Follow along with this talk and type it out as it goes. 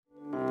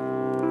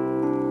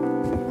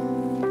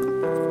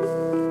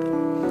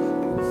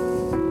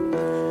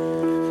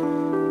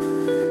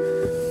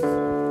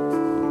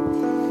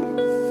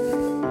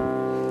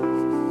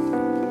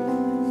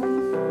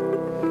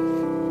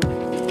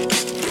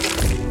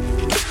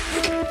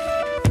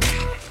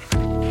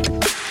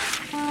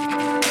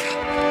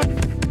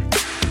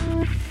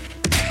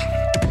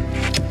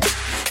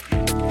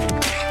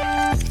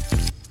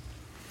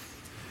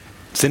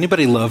Does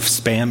anybody love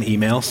spam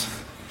emails?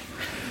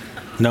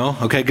 No?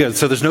 Okay, good.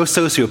 So there's no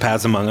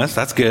sociopaths among us.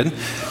 That's good.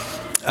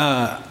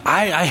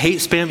 I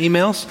hate spam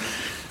emails.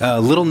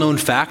 Little known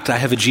fact, I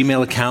have a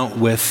Gmail account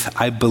with,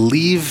 I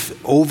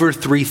believe, over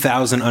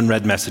 3,000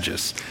 unread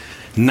messages.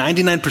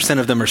 99%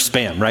 of them are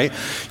spam, right?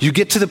 You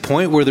get to the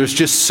point where there's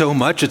just so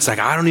much, it's like,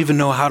 I don't even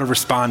know how to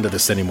respond to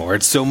this anymore.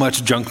 It's so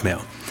much junk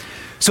mail.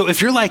 So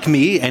if you're like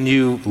me and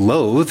you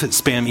loathe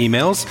spam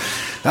emails,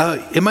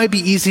 it might be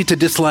easy to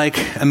dislike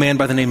a man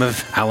by the name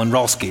of Alan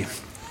Ralsky.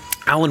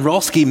 Alan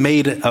Ralsky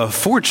made a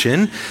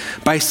fortune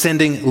by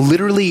sending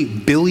literally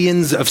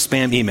billions of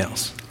spam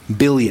emails.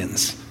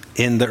 Billions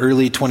in the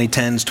early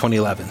 2010s,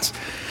 2011s.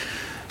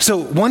 So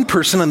one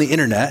person on the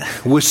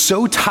internet was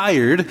so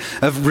tired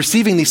of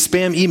receiving these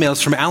spam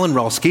emails from Alan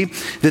Ralsky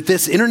that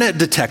this internet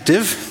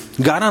detective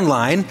got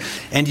online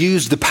and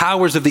used the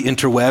powers of the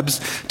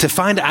interwebs to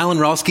find Alan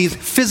Ralsky's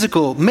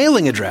physical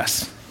mailing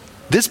address.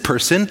 This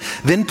person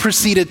then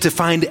proceeded to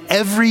find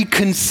every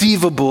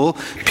conceivable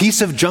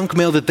piece of junk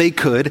mail that they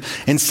could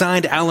and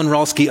signed Alan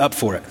Ralsky up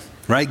for it,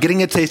 right?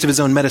 Getting a taste of his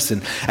own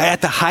medicine.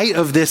 At the height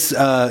of this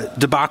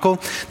debacle,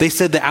 they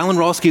said that Alan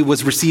Ralsky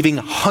was receiving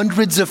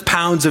hundreds of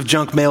pounds of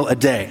junk mail a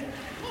day.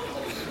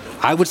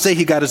 I would say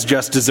he got his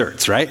just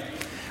desserts, right?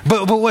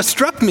 But what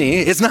struck me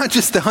is not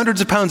just the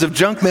hundreds of pounds of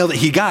junk mail that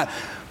he got,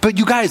 but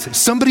you guys,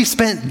 somebody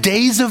spent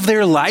days of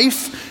their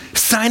life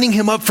signing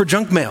him up for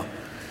junk mail,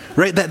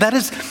 right? That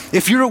is,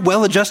 if you're a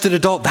well-adjusted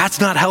adult, that's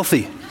not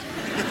healthy,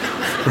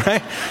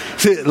 right?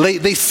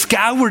 They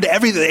scoured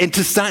everything and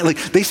to sign,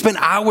 like they spent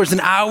hours and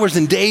hours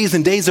and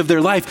days of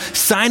their life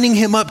signing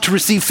him up to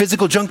receive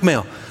physical junk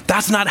mail.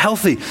 That's not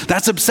healthy.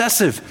 That's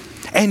obsessive.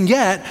 And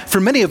yet, for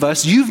many of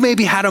us, you've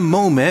maybe had a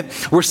moment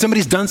where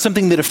somebody's done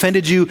something that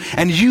offended you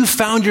and you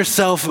found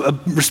yourself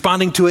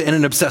responding to it in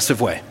an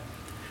obsessive way.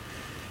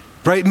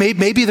 Right?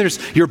 Maybe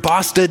your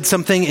boss did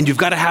something and you've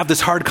got to have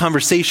this hard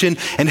conversation,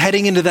 and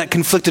heading into that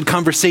conflicted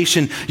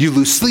conversation, you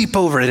lose sleep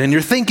over it and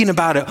you're thinking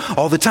about it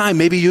all the time.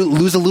 Maybe you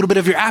lose a little bit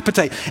of your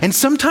appetite. And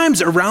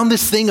sometimes around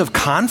this thing of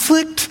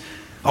conflict,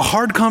 a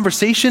hard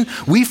conversation,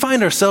 we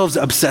find ourselves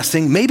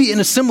obsessing, maybe in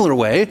a similar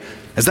way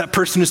as that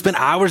person who spent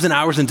hours and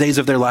hours and days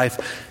of their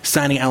life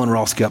signing Alan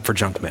Ralsky up for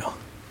junk mail.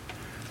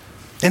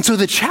 And so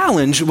the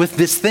challenge with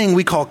this thing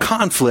we call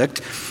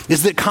conflict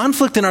is that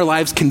conflict in our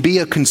lives can be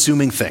a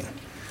consuming thing.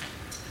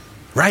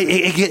 Right?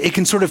 It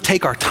can sort of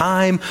take our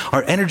time,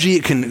 our energy.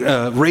 It can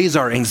raise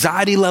our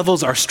anxiety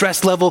levels, our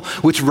stress level,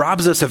 which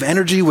robs us of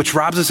energy, which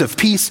robs us of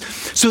peace.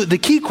 So the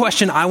key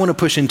question I want to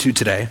push into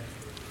today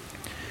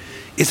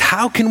is,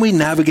 how can we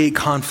navigate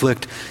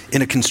conflict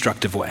in a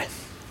constructive way?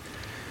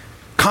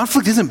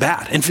 Conflict isn't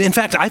bad. In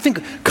fact, I think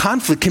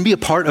conflict can be a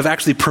part of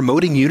actually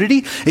promoting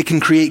unity. It can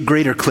create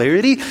greater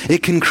clarity.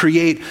 It can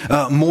create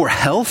more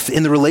health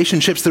in the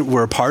relationships that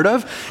we're a part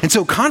of. And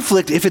so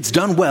conflict, if it's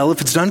done well,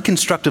 if it's done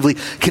constructively,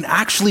 can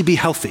actually be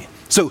healthy.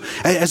 So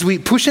as we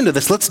push into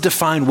this, let's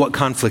define what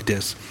conflict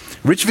is.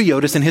 Rich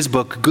Villodas, in his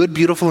book, Good,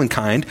 Beautiful, and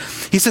Kind,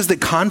 he says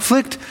that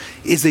conflict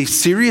is a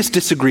serious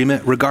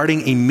disagreement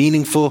regarding a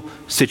meaningful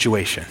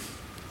situation.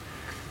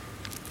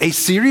 A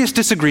serious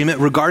disagreement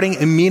regarding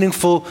a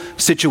meaningful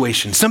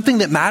situation. Something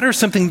that matters,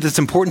 something that's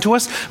important to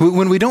us.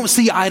 When we don't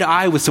see eye to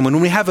eye with someone,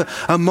 when we have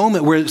a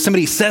moment where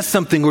somebody says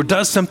something or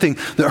does something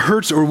that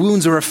hurts or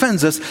wounds or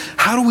offends us,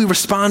 how do we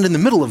respond in the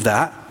middle of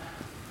that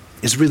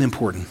is really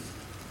important.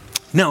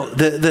 Now,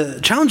 the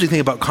challenging thing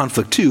about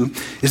conflict too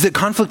is that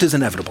conflict is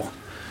inevitable.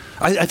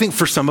 I think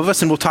for some of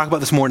us, and we'll talk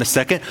about this more in a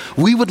second,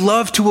 we would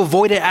love to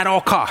avoid it at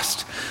all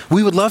costs.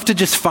 We would love to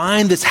just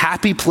find this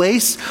happy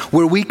place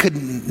where we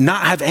could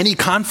not have any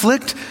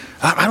conflict.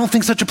 I don't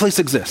think such a place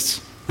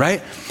exists,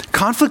 right?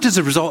 Conflict is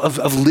a result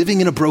of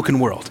living in a broken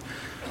world.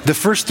 The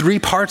first 3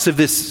 parts of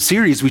this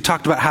series, we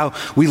talked about how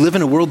we live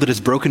in a world that is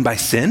broken by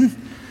sin.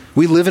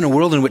 We live in a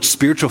world in which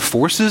spiritual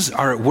forces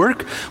are at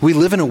work. We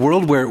live in a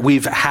world where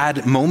we've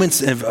had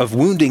moments of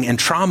wounding and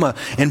trauma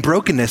and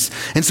brokenness.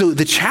 And so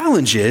the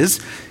challenge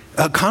is,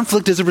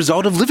 conflict is a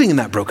result of living in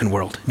that broken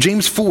world.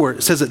 James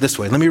 4 says it this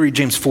way. Let me read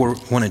James 4,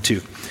 1 and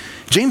 2.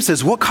 James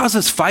says, "What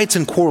causes fights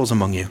and quarrels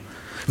among you?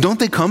 Don't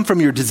they come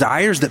from your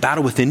desires that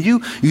battle within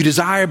you? You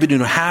desire but do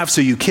not have,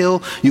 so you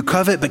kill. You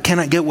covet but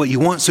cannot get what you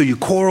want, so you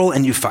quarrel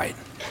and you fight."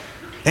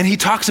 And he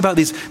talks about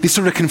these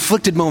sort of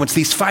conflicted moments,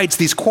 these fights,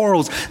 these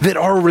quarrels that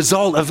are a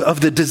result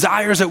of the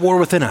desires at war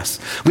within us.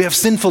 We have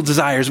sinful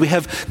desires. We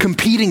have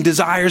competing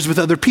desires with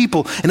other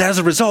people. And as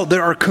a result,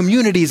 there are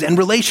communities and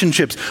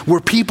relationships where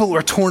people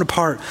are torn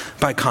apart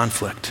by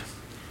conflict.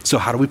 So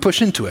how do we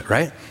push into it,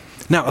 right?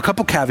 Now, a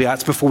couple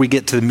caveats before we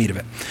get to the meat of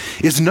it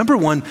is, number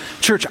one,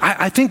 church,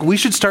 I think we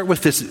should start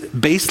with this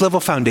base level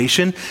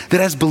foundation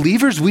that as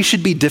believers, we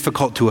should be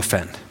difficult to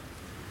offend.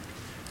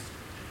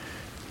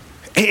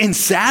 And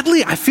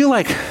sadly, I feel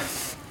like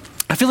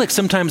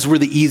sometimes we're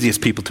the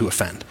easiest people to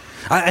offend.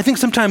 I think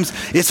sometimes,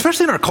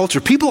 especially in our culture,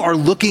 people are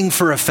looking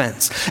for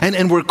offense.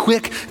 And we're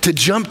quick to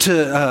jump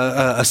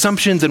to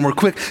assumptions, and we're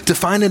quick to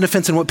find an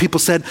offense in what people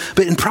said.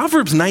 But in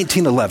Proverbs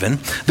 19:11,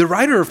 the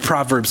writer of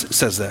Proverbs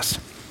says this.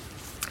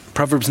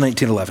 Proverbs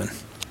 19:11.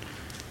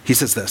 He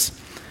says this: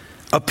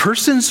 A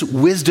person's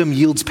wisdom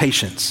yields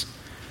patience.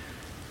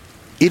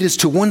 It is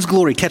to one's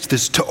glory, catch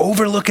this, to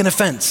overlook an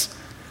offense.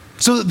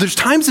 So there's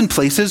times and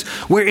places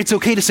where it's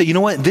okay to say, you know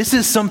what, this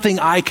is something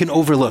I can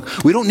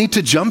overlook. We don't need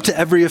to jump to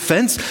every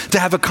offense, to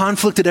have a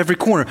conflict at every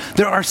corner.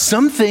 There are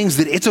some things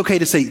that it's okay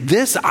to say,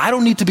 this I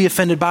don't need to be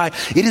offended by.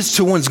 It is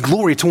to one's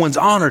glory, to one's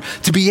honor,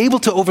 to be able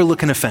to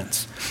overlook an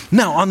offense.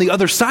 Now, on the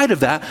other side of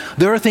that,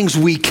 there are things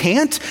we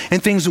can't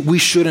and things we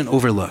shouldn't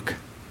overlook.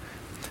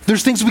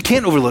 There's things we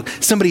can't overlook.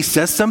 Somebody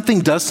says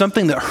something, does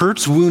something that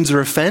hurts, wounds, or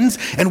offends,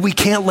 and we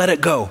can't let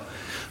it go.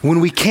 When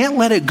we can't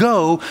let it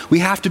go, we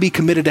have to be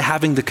committed to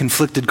having the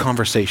conflicted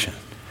conversation.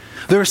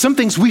 There are some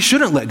things we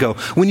shouldn't let go.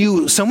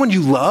 When someone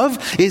you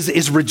love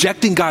is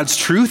rejecting God's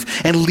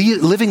truth and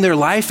living their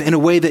life in a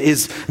way that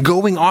is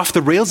going off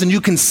the rails and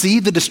you can see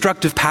the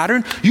destructive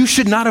pattern, you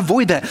should not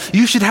avoid that.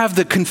 You should have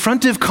the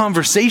confrontive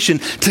conversation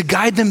to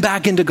guide them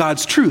back into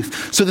God's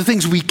truth. So the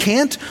things we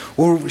can't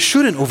or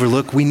shouldn't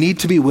overlook, we need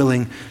to be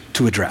willing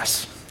to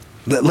address.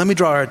 Let me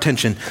draw our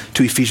attention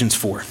to Ephesians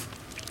 4.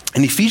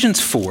 In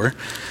Ephesians 4,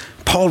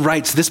 Paul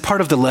writes this part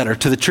of the letter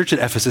to the church at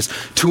Ephesus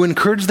to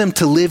encourage them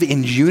to live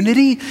in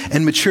unity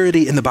and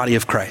maturity in the body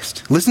of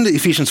Christ. Listen to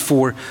Ephesians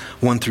 4,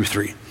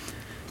 1-3.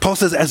 Paul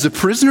says, as a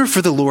prisoner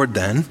for the Lord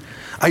then,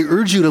 I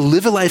urge you to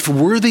live a life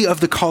worthy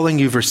of the calling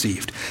you've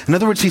received. In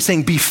other words, he's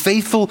saying, be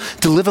faithful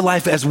to live a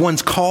life as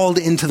one's called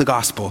into the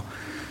gospel.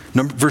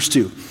 Verse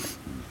 2.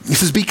 He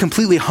says, be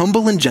completely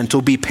humble and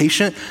gentle, be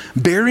patient,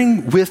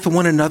 bearing with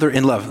one another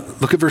in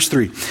love. Look at verse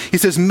 3. He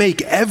says,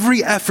 make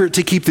every effort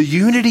to keep the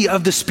unity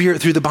of the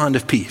Spirit through the bond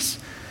of peace.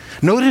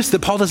 Notice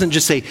that Paul doesn't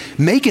just say,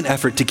 make an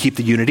effort to keep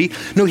the unity.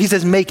 No, he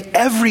says, make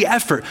every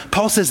effort.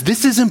 Paul says,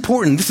 this is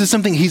important. This is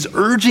something he's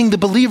urging the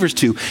believers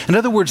to. In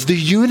other words, the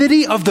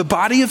unity of the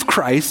body of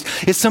Christ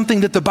is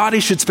something that the body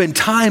should spend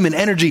time and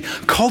energy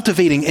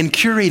cultivating and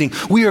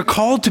curating. We are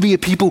called to be a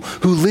people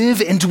who live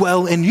and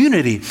dwell in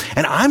unity.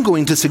 And I'm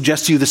going to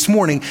suggest to you this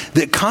morning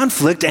that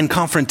conflict and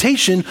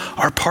confrontation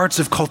are parts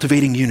of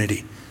cultivating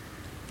unity.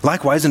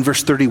 Likewise, in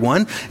verse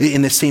 31,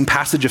 in this same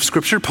passage of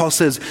Scripture, Paul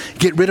says,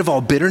 get rid of all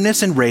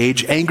bitterness and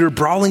rage, anger,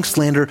 brawling,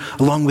 slander,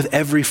 along with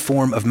every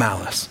form of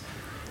malice.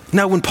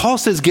 Now, when Paul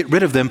says get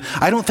rid of them,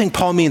 I don't think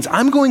Paul means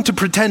I'm going to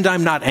pretend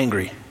I'm not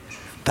angry.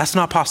 That's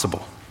not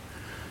possible.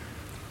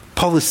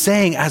 Paul is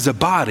saying, as a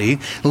body,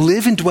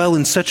 live and dwell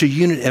in such a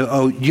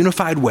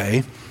unified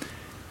way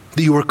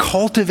that you are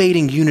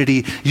cultivating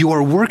unity, you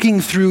are working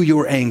through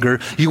your anger,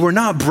 you are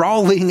not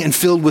brawling and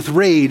filled with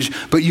rage,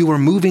 but you are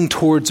moving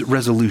towards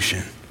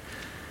resolution.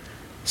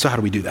 So how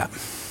do we do that?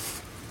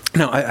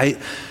 Now, I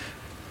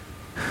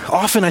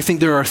often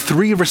think there are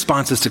three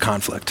responses to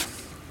conflict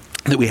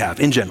that we have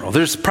in general.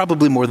 There's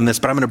probably more than this,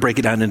 but I'm going to break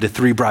it down into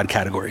three broad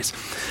categories.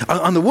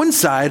 On the one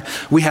side,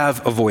 we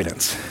have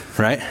avoidance,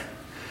 right?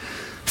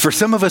 For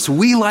some of us,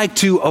 we like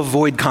to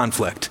avoid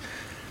conflict.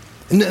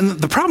 And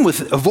the problem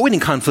with avoiding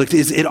conflict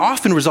is it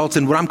often results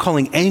in what I'm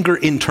calling anger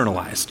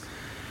internalized.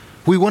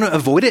 We want to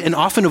avoid it, and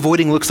often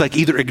avoiding looks like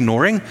either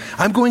ignoring,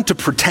 I'm going to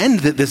pretend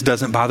that this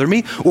doesn't bother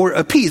me, or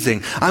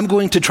appeasing. I'm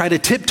going to try to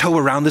tiptoe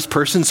around this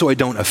person so I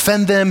don't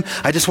offend them.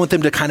 I just want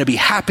them to kind of be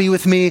happy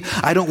with me.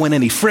 I don't want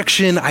any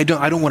friction. I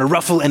don't want to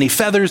ruffle any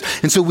feathers.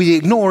 And so we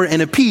ignore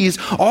and appease,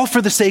 all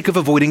for the sake of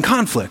avoiding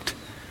conflict.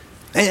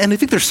 And I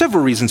think there's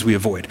several reasons we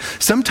avoid.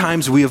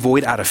 Sometimes we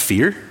avoid out of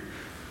fear.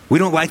 We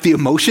don't like the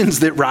emotions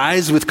that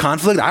rise with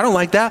conflict. I don't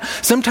like that.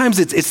 Sometimes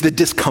it's the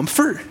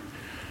discomfort.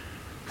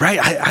 Right?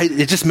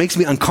 It just makes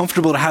me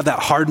uncomfortable to have that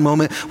hard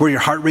moment where your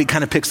heart rate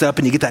kind of picks up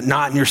and you get that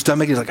knot in your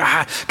stomach. You're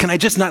like, can I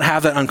just not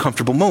have that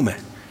uncomfortable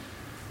moment?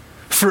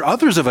 For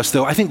others of us,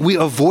 though, I think we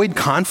avoid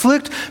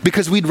conflict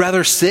because we'd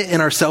rather sit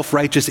in our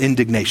self-righteous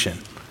indignation.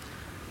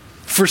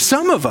 For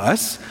some of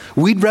us,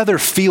 we'd rather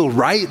feel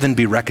right than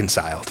be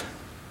reconciled.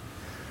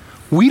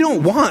 We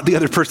don't want the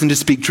other person to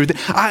speak truth.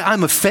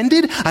 I'm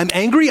offended, I'm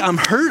angry, I'm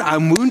hurt,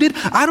 I'm wounded.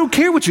 I don't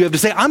care what you have to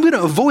say. I'm going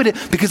to avoid it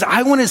because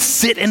I want to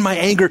sit in my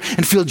anger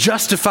and feel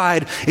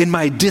justified in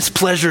my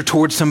displeasure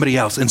towards somebody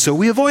else. And so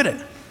we avoid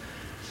it.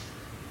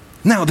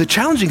 Now, the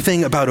challenging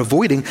thing about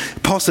avoiding,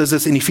 Paul says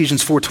this in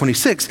Ephesians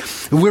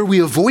 4:26, where we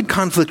avoid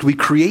conflict, we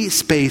create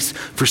space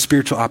for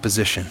spiritual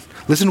opposition.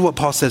 Listen to what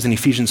Paul says in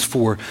Ephesians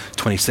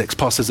 4:26.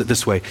 Paul says it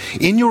this way,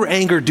 in your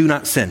anger, do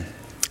not sin.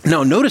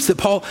 Now, notice that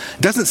Paul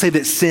doesn't say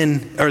that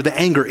sin or the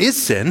anger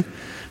is sin.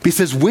 But he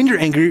says, when you're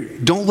angry,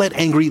 don't let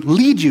anger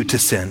lead you to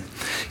sin.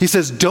 He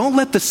says, don't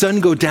let the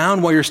sun go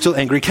down while you're still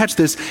angry. Catch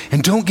this.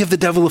 And don't give the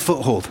devil a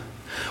foothold.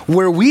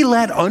 Where we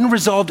let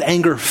unresolved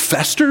anger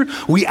fester,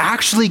 we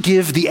actually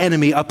give the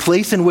enemy a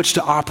place in which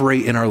to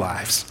operate in our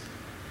lives.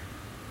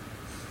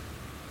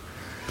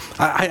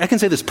 I can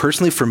say this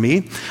personally for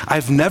me.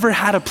 I've never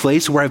had a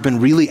place where I've been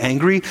really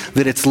angry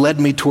that it's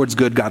led me towards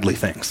good, godly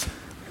things.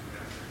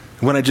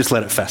 When I just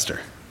let it fester.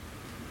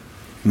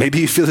 Maybe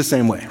you feel the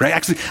same way, right?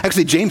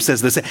 Actually, James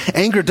says this,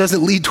 anger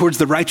doesn't lead towards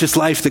the righteous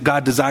life that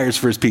God desires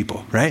for his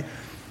people, right?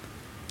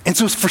 And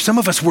so for some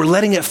of us, we're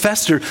letting it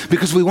fester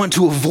because we want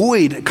to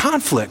avoid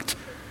conflict.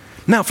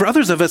 Now, for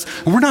others of us,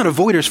 we're not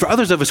avoiders. For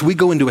others of us, we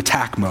go into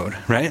attack mode,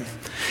 right?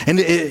 And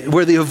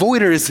where the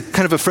avoider is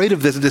kind of afraid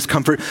of this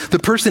discomfort, the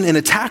person in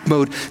attack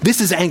mode, this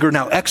is anger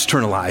now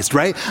externalized,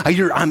 right?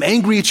 I'm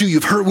angry at you,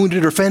 you've hurt,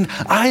 wounded, or offended.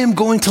 I am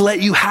going to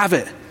let you have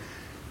it.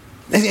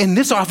 And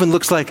this often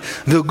looks like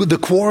the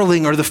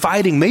quarreling or the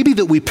fighting, maybe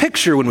that we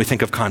picture when we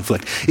think of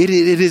conflict. It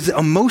is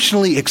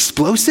emotionally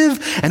explosive,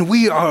 and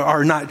we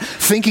are not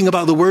thinking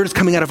about the words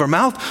coming out of our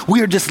mouth.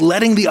 We are just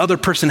letting the other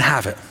person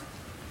have it.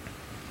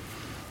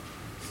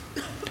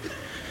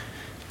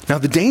 Now,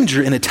 the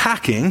danger in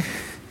attacking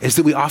is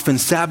that we often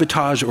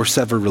sabotage or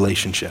sever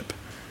relationship,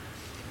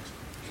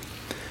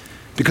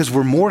 because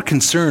we're more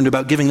concerned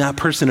about giving that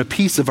person a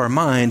piece of our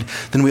mind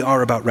than we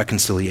are about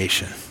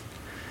reconciliation.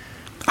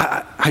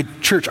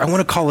 Church, I want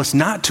to call us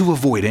not to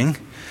avoiding,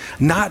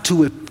 not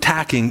to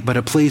attacking, but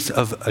a place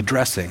of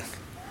addressing.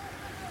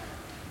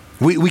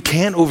 We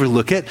can't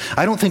overlook it.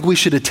 I don't think we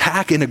should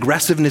attack in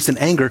aggressiveness and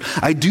anger.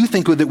 I do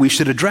think that we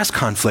should address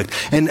conflict.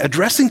 And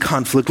addressing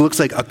conflict looks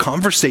like a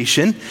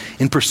conversation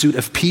in pursuit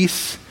of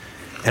peace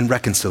and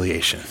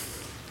reconciliation.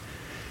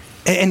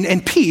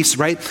 And peace,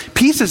 right?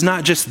 Peace is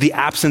not just the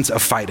absence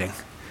of fighting.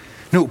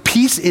 No,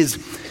 peace is,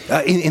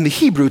 in the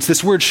Hebrew, it's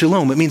this word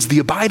shalom. It means the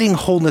abiding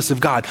wholeness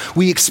of God.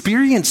 We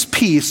experience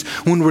peace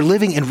when we're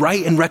living in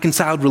right and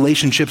reconciled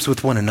relationships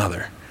with one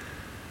another.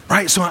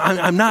 Right? So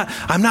I'm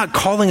not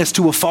calling us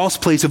to a false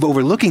place of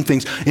overlooking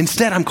things.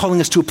 Instead, I'm calling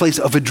us to a place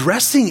of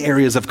addressing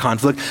areas of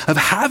conflict, of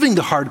having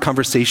the hard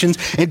conversations,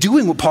 and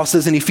doing what Paul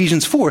says in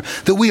Ephesians 4,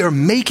 that we are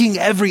making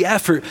every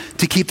effort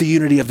to keep the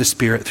unity of the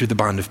Spirit through the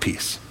bond of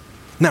peace.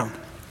 Now,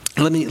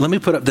 let me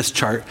put up this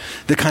chart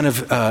that kind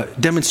of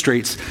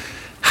demonstrates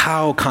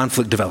how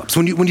conflict develops.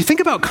 When you think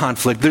about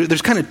conflict,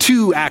 there's kind of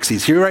two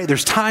axes here, right?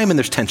 There's time and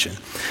there's tension.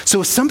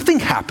 So if something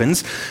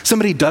happens,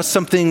 somebody does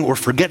something or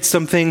forgets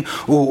something,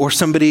 or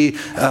somebody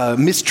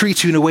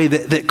mistreats you in a way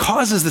that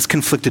causes this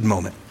conflicted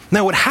moment.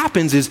 Now what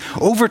happens is,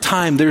 over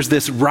time, there's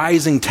this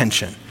rising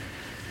tension.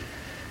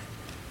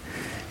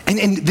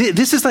 And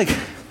this is like,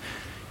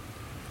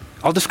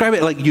 I'll describe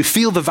it like you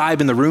feel the vibe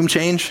in the room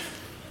change.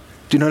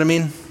 Do you know what I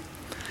mean?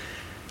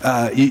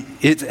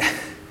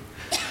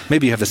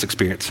 Maybe you have this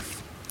experience.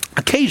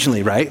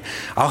 Occasionally, right,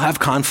 I'll have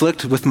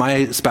conflict with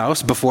my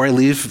spouse before I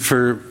leave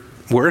for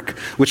work,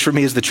 which for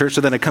me is the church.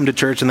 So then I come to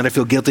church and then I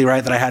feel guilty,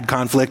 right, that I had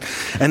conflict.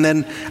 And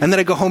then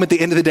I go home at the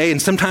end of the day, and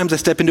sometimes I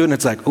step into it and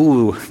it's like,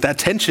 ooh, that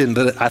tension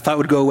that I thought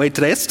would go away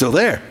today, it's still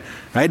there.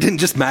 Right? It didn't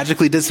just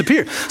magically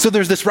disappear. So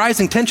there's this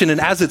rising tension, and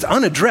as it's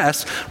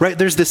unaddressed, right,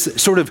 there's this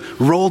sort of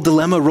role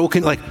dilemma,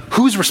 like,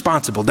 who's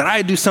responsible? Did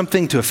I do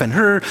something to offend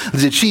her?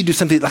 Did she do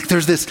something? Like,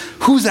 there's this,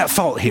 who's at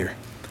fault here?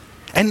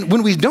 And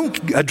when we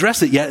don't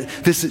address it yet,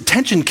 this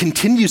tension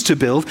continues to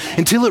build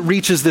until it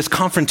reaches this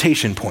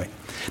confrontation point.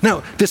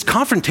 Now, this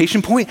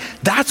confrontation point,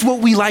 that's what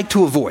we like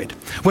to avoid.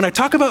 When I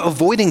talk about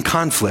avoiding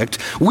conflict,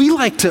 we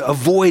like to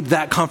avoid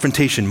that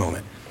confrontation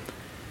moment.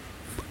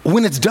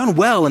 When it's done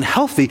well and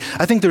healthy,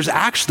 I think there's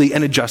actually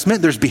an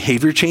adjustment, there's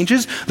behavior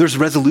changes, there's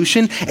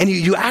resolution, and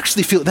you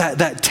actually feel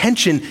that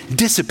tension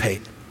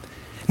dissipate.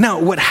 Now,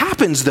 what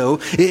happens though,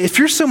 if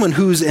you're someone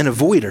who's an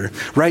avoider,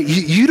 right,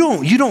 you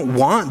don't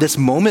want this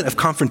moment of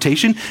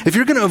confrontation. If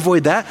you're going to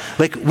avoid that,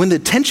 like when the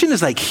tension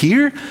is like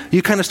here,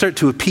 you kind of start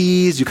to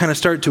appease, you kind of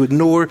start to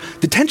ignore.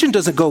 The tension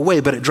doesn't go away,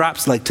 but it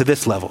drops like to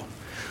this level.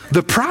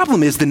 The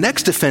problem is the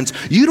next offense,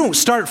 you don't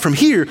start from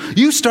here,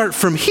 you start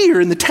from here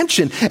in the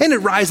tension, and it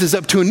rises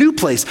up to a new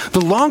place. The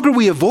longer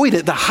we avoid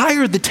it, the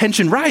higher the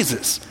tension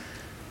rises.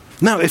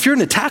 Now, if you're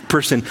an attack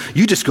person,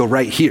 you just go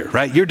right here,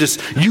 right?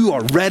 You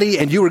are ready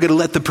and you are going to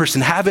let the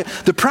person have it.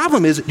 The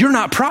problem is you're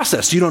not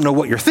processed. You don't know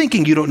what you're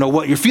thinking. You don't know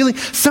what you're feeling.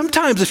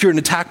 Sometimes if you're an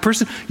attack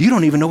person, you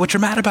don't even know what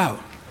you're mad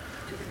about.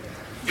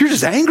 You're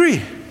just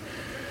angry.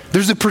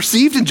 There's a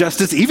perceived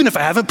injustice even if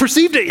I haven't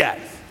perceived it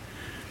yet.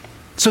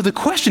 So the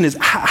question is,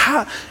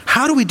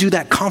 how do we do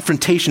that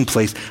confrontation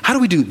place? How do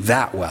we do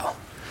that well?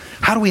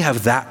 How do we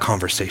have that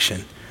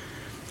conversation?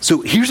 So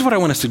here's what I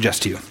want to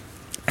suggest to you.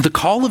 The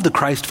call of the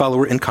Christ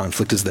follower in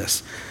conflict is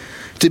this: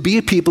 to be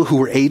a people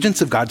who are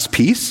agents of God's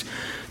peace,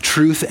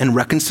 truth, and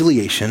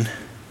reconciliation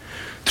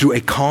through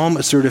a calm,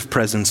 assertive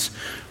presence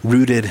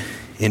rooted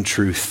in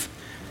truth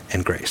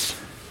and grace.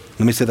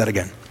 Let me say that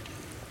again.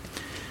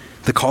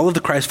 The call of the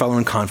Christ follower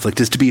in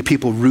conflict is to be a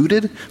people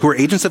rooted, who are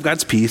agents of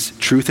God's peace,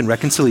 truth, and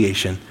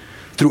reconciliation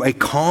through a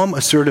calm,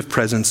 assertive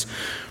presence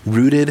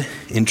rooted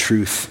in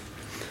truth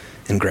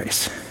and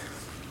grace.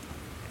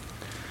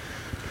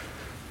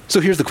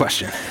 So here's the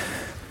question.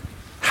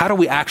 How do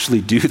we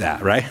actually do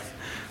that, right?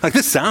 Like,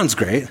 this sounds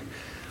great.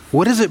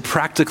 What does it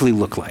practically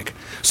look like?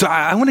 So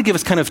I want to give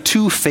us kind of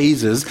two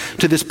phases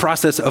to this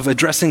process of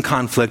addressing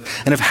conflict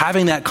and of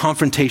having that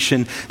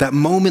confrontation, that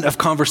moment of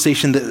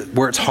conversation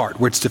where it's hard,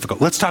 where it's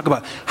difficult. Let's talk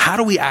about how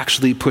do we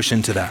actually push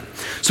into that.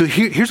 So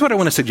here's what I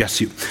want to suggest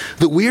to you.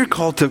 That we are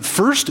called to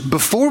first,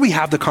 before we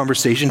have the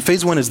conversation,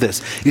 phase one is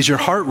this: is your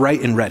heart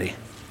right and ready?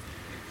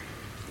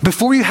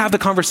 Before you have the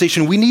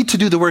conversation, we need to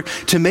do the work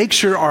to make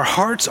sure our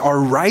hearts are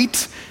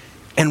right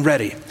and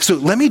ready. So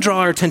let me draw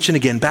our attention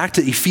again back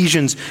to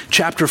Ephesians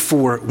chapter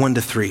 4,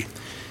 1-3.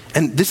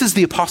 And this is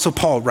the Apostle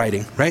Paul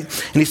writing, right?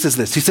 And he says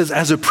this. He says,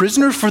 as a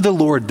prisoner for the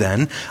Lord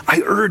then,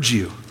 I urge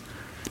you.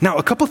 Now,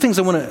 a couple things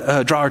I want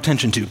to draw our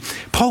attention to.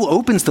 Paul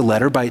opens the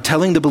letter by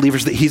telling the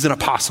believers that he's an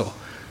apostle.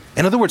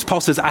 In other words,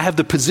 Paul says, I have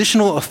the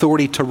positional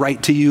authority to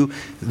write to you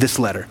this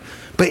letter.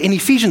 But in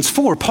Ephesians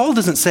 4, Paul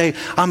doesn't say,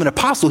 I'm an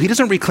apostle. He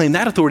doesn't reclaim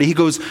that authority. He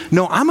goes,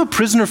 no, I'm a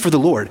prisoner for the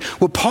Lord.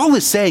 What Paul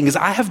is saying is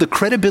I have the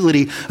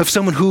credibility of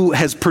someone who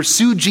has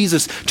pursued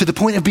Jesus to the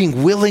point of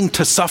being willing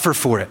to suffer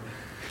for it.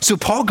 So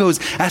Paul goes,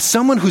 as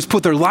someone who's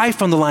put their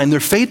life on the line, their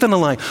faith on the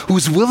line,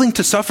 who's willing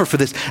to suffer for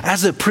this,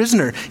 as a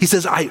prisoner, he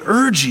says, I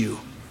urge you.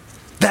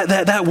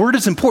 That word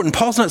is important.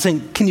 Paul's not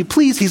saying, can you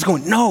please? He's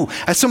going, no,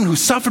 as someone who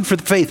suffered for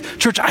the faith,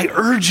 church, I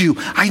urge you,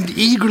 I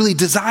eagerly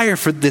desire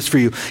for this for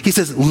you. He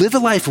says, live a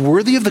life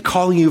worthy of the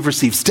calling you've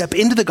received. Step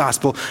into the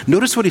gospel.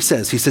 Notice what he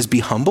says. He says, be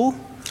humble,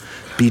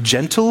 be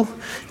gentle,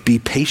 be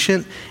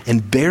patient,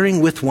 and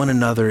bearing with one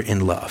another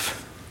in love.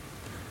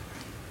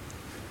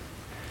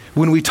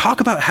 When we talk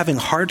about having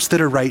hearts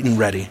that are right and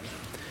ready,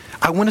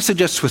 I want to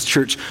suggest to us,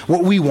 church,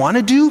 what we want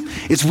to do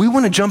is we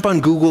want to jump on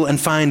Google and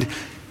find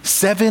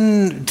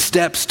 7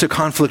 steps to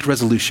conflict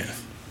resolution.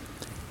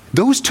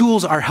 Those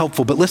tools are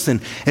helpful, but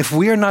listen, if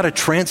we are not a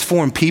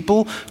transformed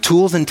people,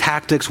 tools and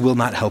tactics will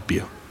not help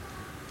you.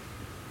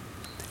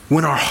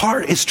 When our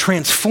heart is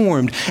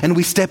transformed and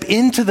we step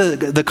into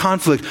the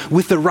conflict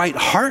with the right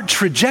heart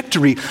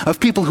trajectory of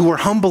people who are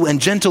humble and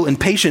gentle and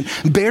patient,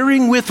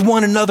 bearing with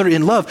one another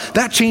in love,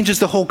 that changes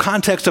the whole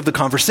context of the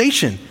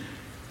conversation.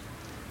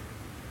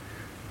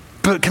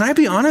 But can I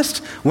be honest?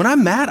 When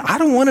I'm mad, I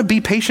don't want to be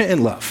patient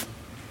in love.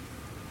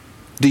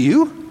 Do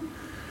you?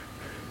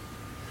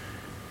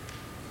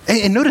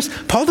 And notice,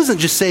 Paul doesn't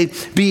just say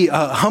be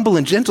humble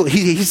and gentle.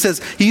 He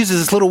says, he uses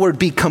this little word,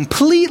 be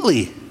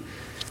completely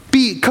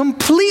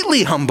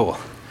humble,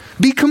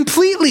 be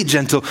completely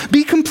gentle,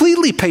 be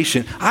completely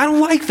patient. I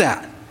don't like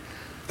that.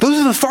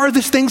 Those are the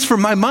farthest things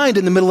from my mind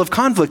in the middle of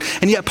conflict.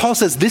 And yet Paul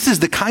says this is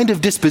the kind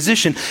of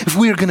disposition, if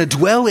we are going to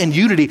dwell in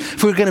unity,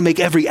 if we're going to make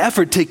every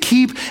effort to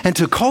keep and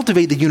to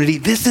cultivate the unity,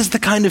 this is the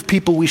kind of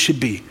people we should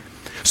be.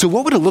 So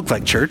what would it look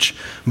like, church,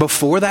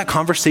 before that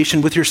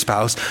conversation with your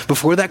spouse,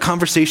 before that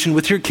conversation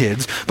with your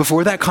kids,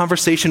 before that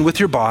conversation with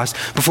your boss,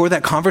 before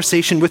that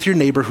conversation with your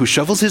neighbor who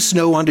shovels his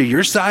snow onto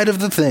your side of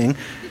the thing?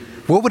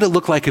 What would it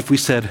look like if we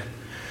said,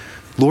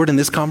 Lord, in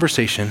this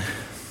conversation,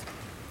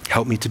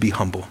 help me to be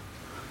humble.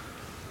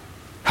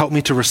 Help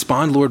me to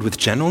respond, Lord, with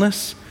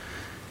gentleness.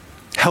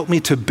 Help me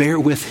to bear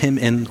with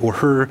him or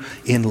her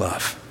in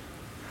love.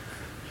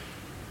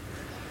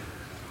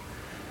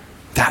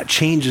 That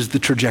changes the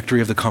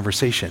trajectory of the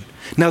conversation.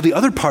 Now, the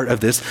other part of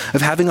this,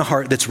 of having a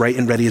heart that's right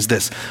and ready, is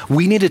this.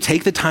 We need to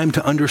take the time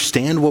to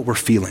understand what we're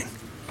feeling.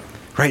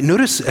 Right?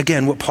 Notice,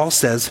 again, what Paul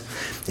says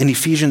in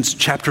Ephesians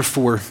chapter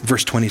 4,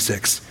 verse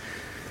 26.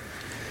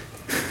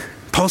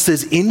 Paul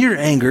says, in your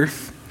anger,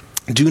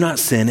 do not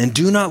sin, and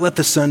do not let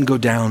the sun go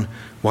down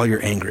while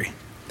you're angry.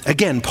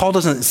 Again, Paul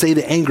doesn't say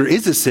that anger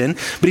is a sin,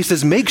 but he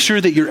says, make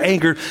sure that your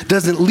anger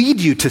doesn't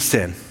lead you to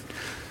sin.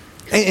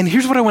 And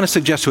here's what I want to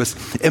suggest to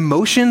us.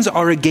 Emotions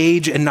are a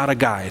gauge and not a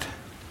guide.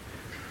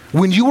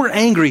 When you are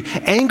angry,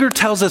 anger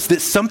tells us that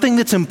something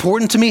that's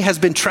important to me has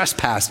been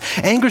trespassed.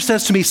 Anger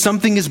says to me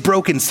something is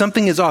broken,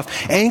 something is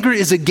off. Anger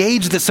is a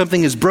gauge that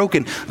something is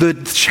broken. The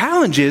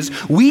challenge is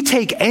we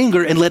take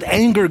anger and let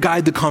anger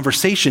guide the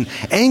conversation.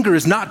 Anger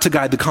is not to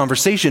guide the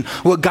conversation.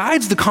 What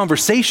guides the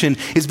conversation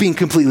is being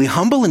completely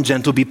humble and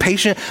gentle, be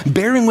patient,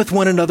 bearing with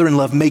one another in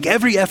love, make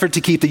every effort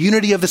to keep the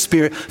unity of the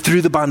Spirit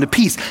through the bond of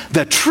peace.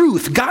 The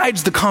truth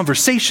guides the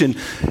conversation.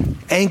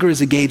 Anger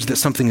is a gauge that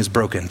something is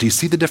broken. Do you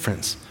see the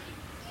difference?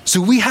 So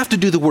we have to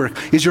do the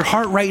work. Is your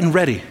heart right and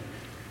ready?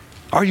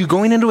 Are you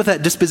going into with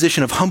that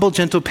disposition of humble,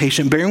 gentle,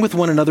 patient, bearing with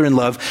one another in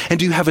love? And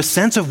do you have a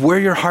sense of where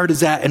your heart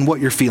is at and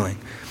what you're feeling?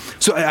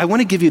 So I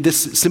want to give you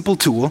this simple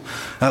tool.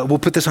 We'll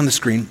put this on the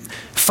screen.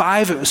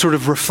 5 sort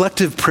of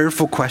reflective,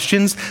 prayerful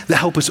questions that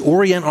help us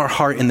orient our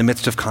heart in the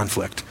midst of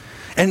conflict.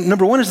 And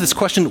number 1 is this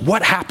question,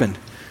 what happened?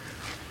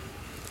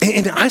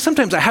 And I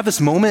have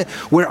this moment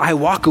where I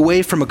walk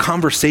away from a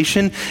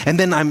conversation and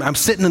then I'm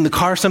sitting in the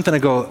car or something, I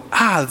go,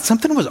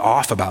 something was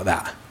off about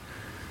that.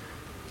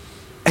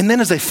 And then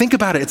as I think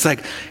about it, it's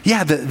like,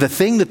 yeah, the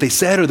thing that they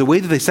said or the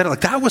way that they said it,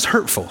 like that was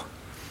hurtful.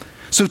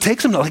 So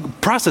take some,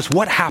 process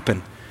what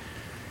happened.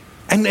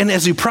 And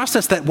as you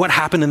process that, what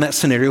happened in that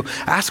scenario,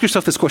 ask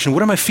yourself this question,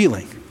 what am I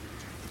feeling?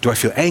 Do I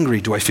feel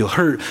angry? Do I feel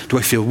hurt? Do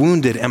I feel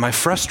wounded? Am I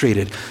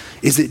frustrated?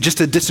 Is it just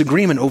a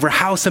disagreement over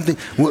how something,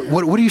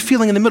 what are you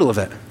feeling in the middle of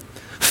it?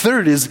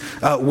 Third is,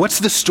 what's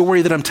the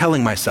story that I'm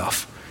telling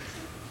myself?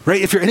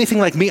 Right? If you're anything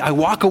like me, I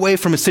walk away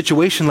from a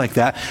situation like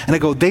that and I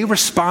go, they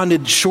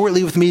responded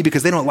shortly with me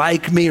because they don't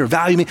like me or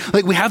value me.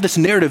 Like we have this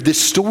narrative,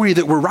 this story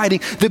that we're writing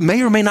that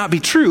may or may not be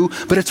true,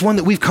 but it's one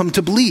that we've come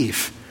to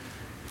believe.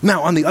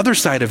 Now, on the other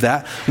side of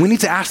that, we need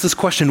to ask this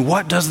question,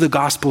 what does the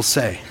gospel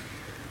say?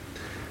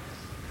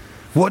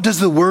 What does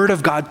the word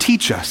of God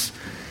teach us?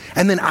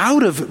 And then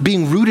out of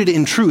being rooted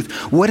in truth,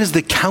 what is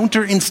the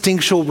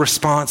counter-instinctual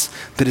response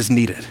that is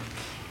needed?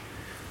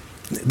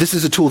 This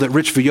is a tool that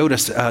Rich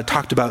Villodas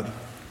talked about,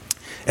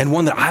 and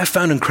one that I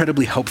found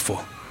incredibly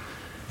helpful.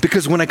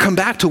 Because when I come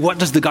back to what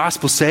does the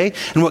gospel say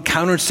and what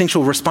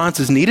counter-instinctual response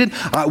is needed,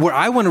 where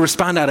I want to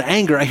respond out of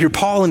anger, I hear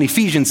Paul in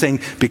Ephesians saying,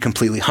 be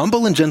completely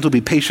humble and gentle,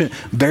 be patient,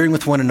 bearing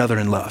with one another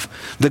in love.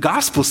 The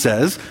gospel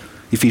says,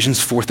 Ephesians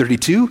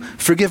 4:32,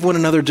 forgive one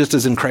another just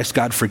as in Christ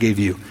God forgave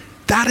you.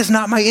 That is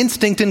not my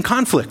instinct in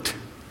conflict.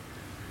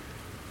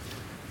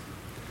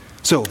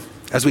 So,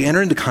 as we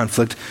enter into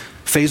conflict,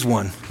 phase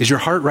 1, is your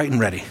heart right and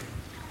ready?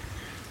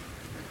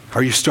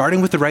 Are you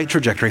starting with the right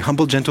trajectory,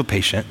 humble, gentle,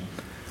 patient?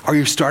 Are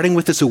you starting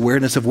with this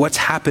awareness of what's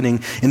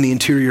happening in the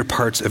interior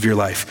parts of your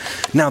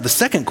life? Now, the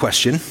second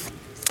question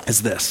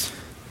is this.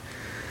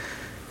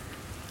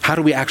 How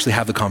do we actually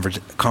have the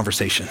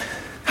conversation?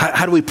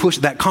 How do we push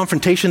that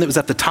confrontation that was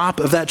at the top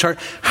of that chart?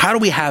 How do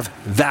we have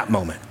that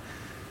moment?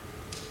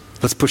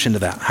 Let's push into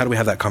that. How do we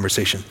have that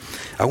conversation?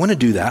 I want to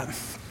do that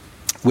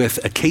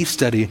with a case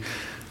study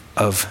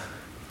of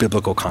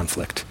biblical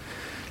conflict.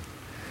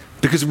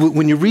 Because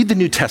when you read the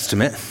New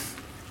Testament,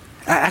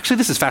 actually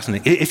this is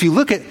fascinating. If you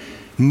look at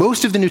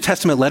most of the New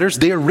Testament letters,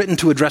 they are written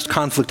to address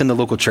conflict in the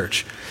local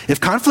church. If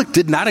conflict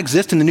did not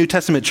exist in the New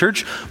Testament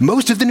church,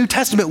 most of the New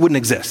Testament wouldn't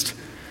exist.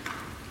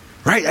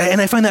 Right? And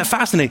I find that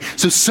fascinating.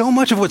 So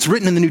much of what's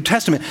written in the New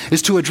Testament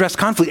is to address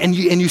conflict. And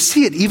you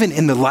see it even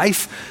in the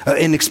life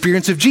and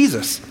experience of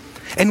Jesus.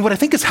 And what I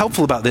think is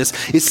helpful about this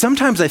is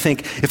sometimes I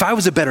think if I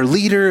was a better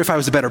leader, if I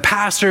was a better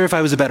pastor, if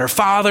I was a better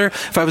father,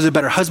 if I was a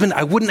better husband,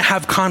 I wouldn't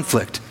have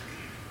conflict.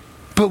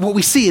 But what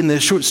we see in the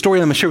short story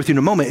I'm going to share with you in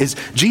a moment is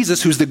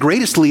Jesus, who's the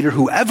greatest leader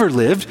who ever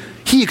lived,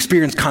 he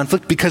experienced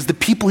conflict because the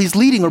people he's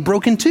leading are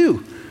broken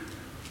too.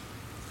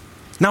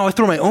 Now I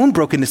throw my own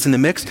brokenness in the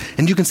mix,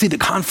 and you can see that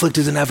conflict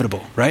is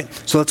inevitable, right?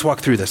 So let's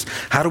walk through this.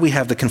 How do we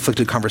have the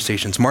conflicted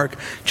conversations? Mark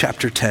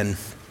chapter 10,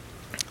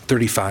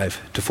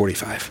 35 to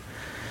 45.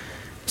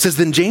 It says,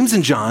 then James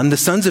and John, the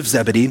sons of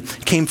Zebedee,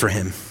 came for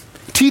him.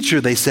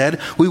 Teacher, they said,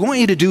 we want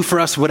you to do for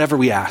us whatever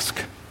we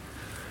ask.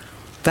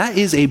 That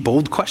is a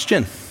bold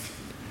question.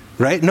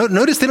 Right?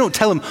 Notice they don't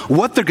tell him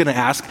what they're going to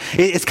ask.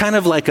 It's kind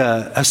of like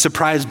a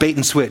surprise bait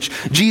and switch.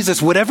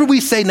 Jesus, whatever we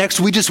say next,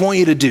 we just want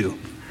you to do.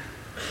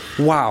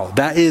 Wow,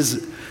 that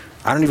is,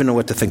 I don't even know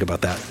what to think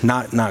about that.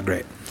 Not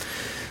great.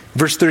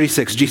 Verse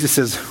 36, Jesus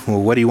says,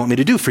 well, what do you want me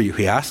to do for you?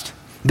 He asked.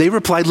 They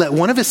replied, let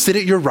one of us sit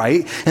at your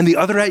right and the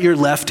other at your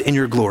left in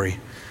your glory.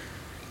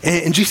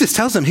 And Jesus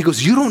tells them, he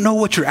goes, you don't know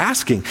what you're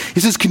asking.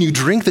 He says, can you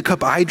drink the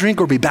cup I drink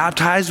or be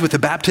baptized with the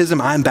baptism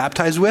I'm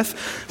baptized with?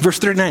 Verse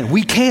 39,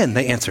 we can,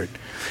 they answered.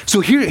 So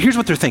here's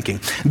what they're thinking.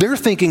 They're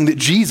thinking that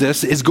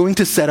Jesus is going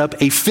to set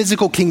up a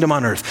physical kingdom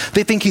on earth.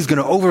 They think he's going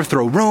to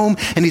overthrow Rome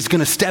and he's going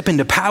to step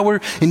into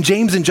power. And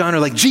James and John are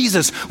like,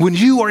 Jesus, when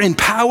you are in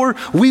power,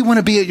 we want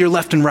to be at your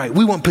left and right.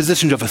 We want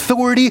positions of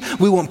authority.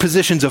 We want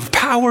positions of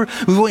power.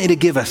 We want you to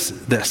give us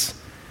this.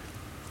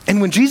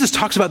 And when Jesus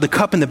talks about the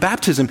cup and the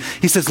baptism,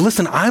 he says,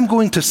 listen, I'm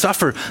going to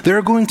suffer. There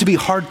are going to be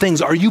hard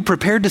things. Are you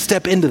prepared to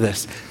step into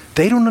this?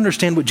 They don't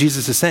understand what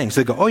Jesus is saying.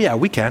 So they go, oh yeah,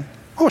 we can.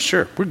 Oh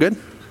sure, we're good.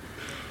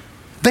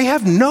 They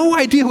have no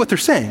idea what they're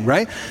saying,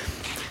 right?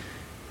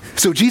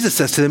 So Jesus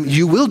says to them,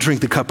 you will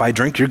drink the cup I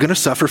drink. You're going to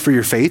suffer for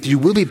your faith. You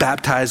will be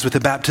baptized with the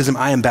baptism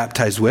I am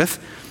baptized with.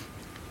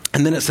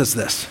 And then it says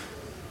this.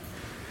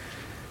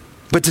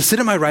 But to sit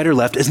at my right or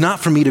left is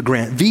not for me to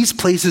grant. These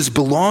places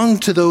belong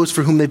to those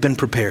for whom they've been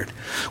prepared.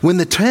 When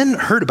the 10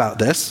 heard about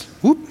this,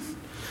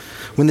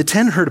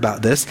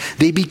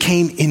 they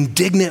became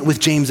indignant with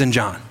James and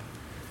John.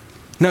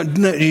 Now,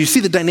 you see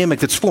the dynamic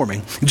that's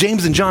forming.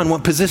 James and John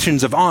want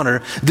positions of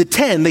honor. The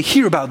 10, they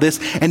hear about this,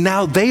 and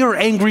now they are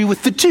angry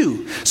with the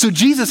 2. So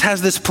Jesus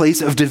has this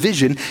place of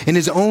division in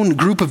his own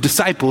group of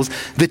disciples.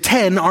 The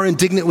 10 are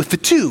indignant with the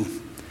 2.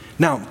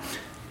 Now,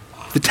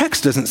 the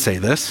text doesn't say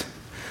this,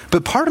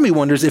 but part of me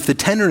wonders if the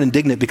 10 are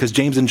indignant because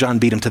James and John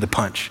beat him to the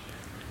punch.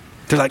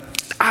 They're like,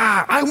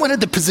 I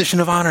wanted the position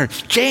of honor.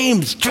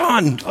 James,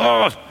 John,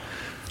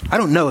 I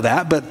don't know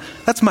that, but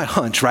that's my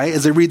hunch, right?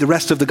 As I read the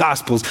rest of the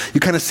Gospels, you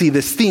kind of see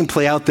this theme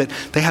play out that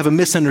they have a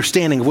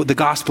misunderstanding of what the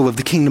gospel of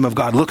the kingdom of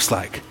God looks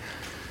like.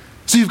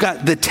 So you've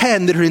got the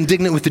 10 that are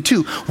indignant with the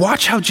 2.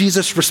 Watch how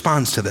Jesus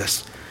responds to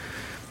this.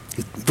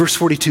 Verse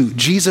 42,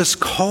 Jesus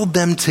called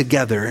them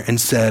together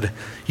and said,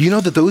 you know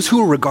that those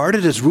who are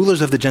regarded as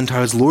rulers of the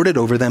Gentiles lord it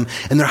over them,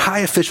 and their high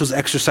officials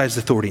exercise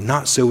authority.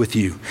 Not so with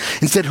you.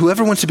 Instead,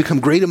 whoever wants to become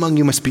great among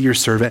you must be your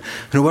servant,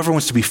 and whoever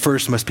wants to be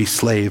first must be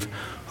slave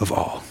of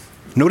all.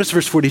 Notice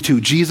verse 42,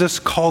 Jesus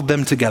called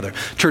them together.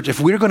 Church, if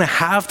we're going to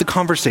have the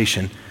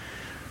conversation,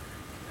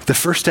 the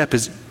first step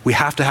is we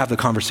have to have the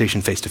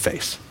conversation face to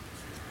face.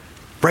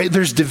 Right?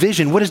 There's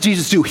division. What does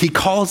Jesus do? He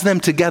calls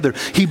them together.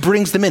 He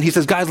brings them in. He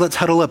says, guys, let's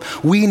huddle up.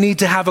 We need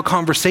to have a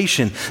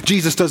conversation.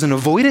 Jesus doesn't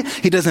avoid it.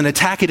 He doesn't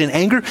attack it in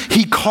anger.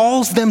 He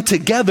calls them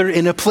together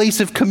in a place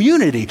of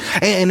community.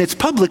 And it's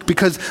public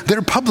because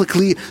they're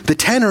publicly, the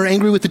 10 are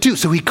angry with the 2.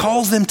 So he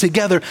calls them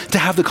together to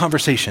have the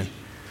conversation.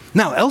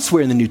 Now,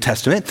 elsewhere in the New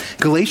Testament,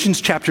 Galatians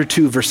chapter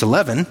 2, verse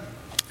 11,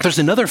 there's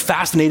another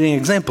fascinating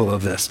example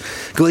of this.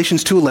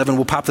 Galatians 2:11,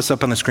 we'll pop this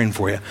up on the screen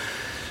for you.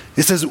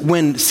 It says,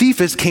 when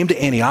Cephas came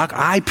to Antioch,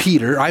 I,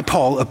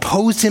 Paul,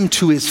 opposed him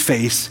to his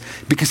face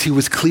because he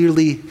was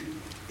clearly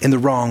in the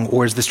wrong,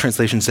 or as this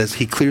translation says,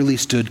 he clearly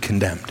stood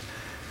condemned.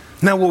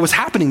 Now, what was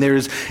happening there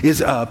is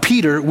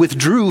Peter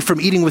withdrew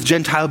from eating with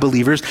Gentile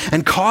believers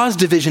and caused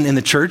division in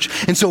the church.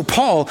 And so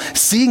Paul,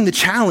 seeing the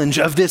challenge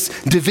of this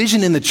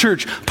division in the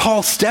church,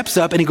 Paul steps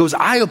up and he goes,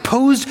 I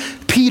opposed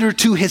Peter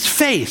to his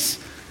face.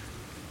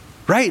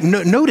 Right?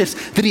 Notice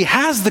that he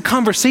has the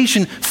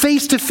conversation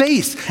face to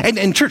face.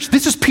 And church,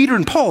 this is Peter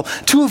and Paul,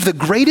 two of the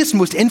greatest,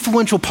 most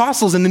influential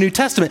apostles in the New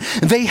Testament.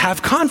 They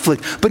have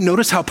conflict, but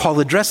notice how Paul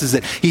addresses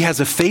it. He has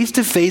a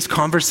face-to-face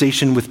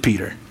conversation with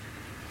Peter.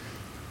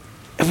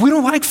 And we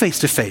don't like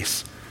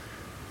face-to-face.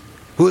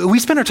 We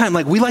spend our time,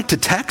 we like to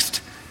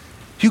text.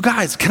 You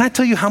guys, can I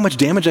tell you how much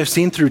damage I've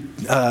seen through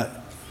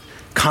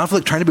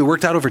conflict trying to be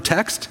worked out over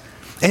text?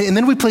 And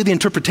then we play the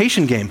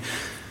interpretation game.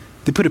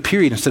 They put a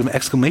period instead of an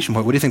exclamation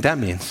point. What do you think that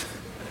means?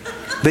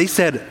 They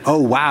said, oh,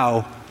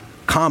 wow,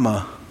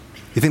 comma.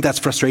 You think that's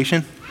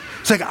frustration?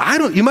 It's like,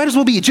 you might as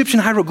well be Egyptian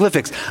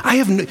hieroglyphics.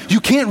 You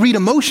can't read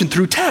emotion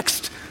through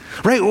text,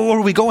 right?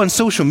 Or we go on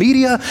social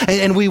media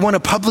and we want to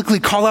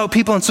publicly call out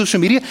people on social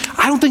media.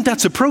 I don't think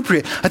that's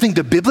appropriate. I think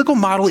the biblical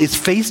model is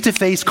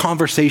face-to-face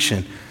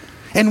conversation.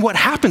 And what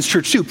happens,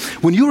 church, too,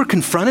 when you are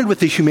confronted with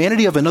the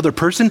humanity of another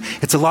person,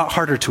 it's a lot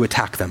harder to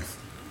attack them.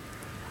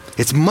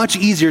 It's much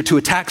easier to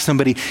attack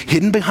somebody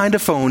hidden behind a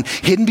phone,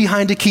 hidden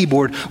behind a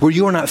keyboard, where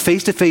you are not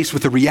face-to-face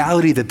with the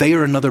reality that they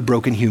are another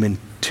broken human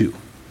too.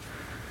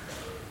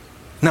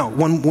 Now,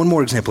 one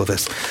more example of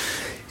this.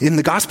 In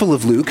the Gospel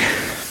of Luke,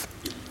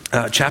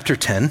 chapter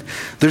 10,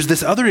 there's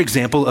this other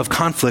example of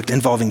conflict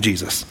involving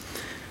Jesus.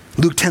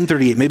 Luke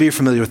 10:38, maybe you're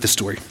familiar with this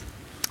story.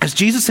 As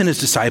Jesus and his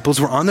disciples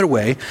were on their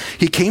way,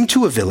 he came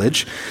to a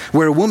village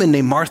where a woman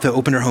named Martha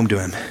opened her home to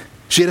him.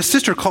 She had a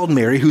sister called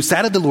Mary who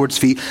sat at the Lord's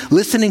feet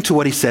listening to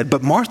what he said,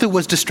 but Martha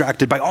was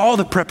distracted by all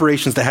the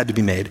preparations that had to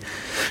be made.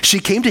 She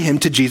came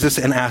to Jesus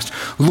and asked,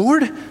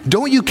 Lord,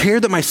 don't you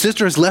care that my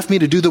sister has left me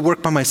to do the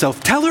work by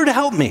myself? Tell her to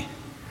help me.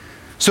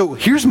 So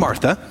here's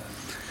Martha.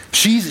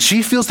 She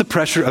feels the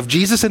pressure of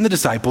Jesus and the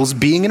disciples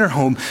being in her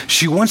home.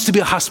 She wants to be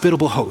a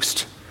hospitable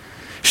host.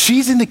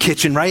 She's in the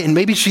kitchen, right? And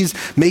maybe she's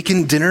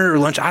making dinner or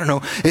lunch, I don't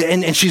know.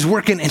 And she's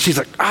working and she's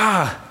like,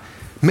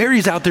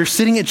 Mary's out there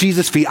sitting at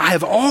Jesus' feet. I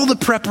have all the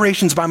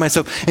preparations by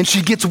myself, and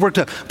she gets worked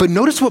up. But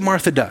notice what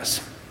Martha does.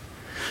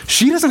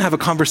 She doesn't have a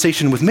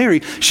conversation with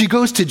Mary. She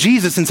goes to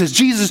Jesus and says,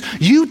 Jesus,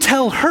 you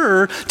tell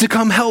her to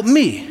come help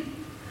me.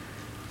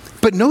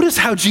 But notice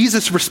how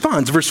Jesus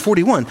responds. Verse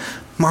 41,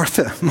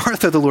 Martha,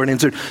 Martha, the Lord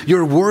answered,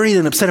 you're worried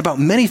and upset about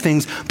many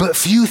things, but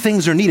few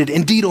things are needed.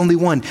 Indeed, only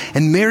one.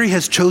 And Mary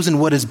has chosen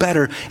what is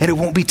better, and it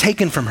won't be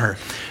taken from her.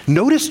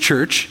 Notice,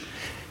 church,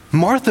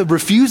 Martha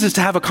refuses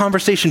to have a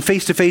conversation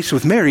face-to-face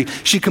with Mary.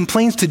 She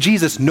complains to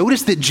Jesus.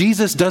 Notice that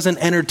Jesus doesn't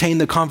entertain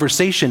the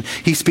conversation.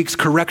 He speaks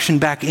correction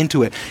back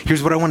into it.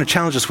 Here's what I want to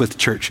challenge us with,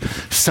 church.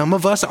 Some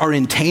of us are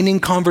entertaining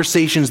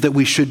conversations that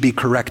we should be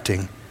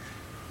correcting.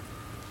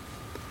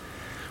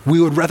 We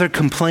would rather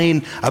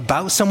complain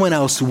about someone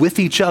else with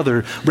each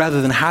other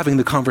rather than having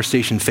the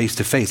conversation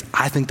face-to-face.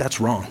 I think that's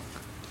wrong.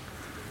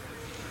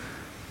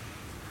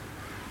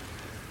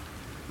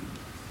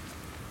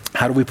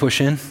 How do we push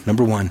in?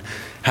 Number one,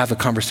 have a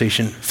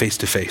conversation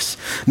face-to-face.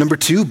 Number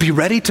two, be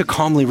ready to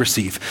calmly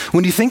receive.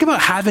 When you think about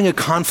having a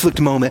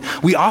conflict moment,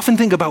 we often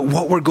think about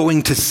what we're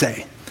going to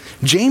say.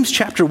 James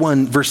chapter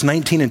 1, verse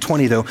 19 and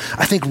 20, though,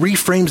 I think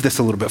reframes this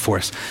a little bit for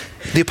us.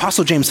 The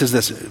Apostle James says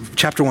this,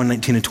 chapter 1,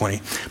 19 and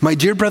 20. My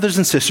dear brothers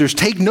and sisters,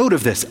 take note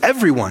of this,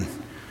 everyone.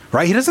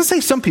 Right? He doesn't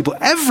say some people.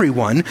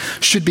 Everyone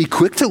should be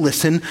quick to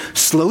listen,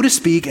 slow to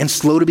speak, and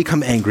slow to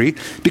become angry,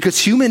 because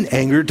human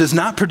anger does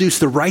not produce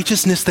the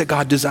righteousness that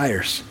God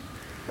desires.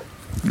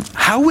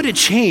 How would it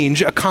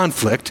change a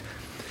conflict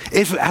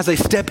if, as I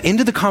step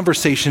into the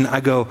conversation,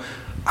 I go,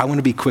 I want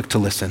to be quick to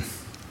listen?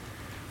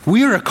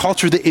 We are a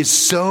culture that is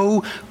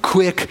so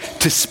quick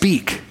to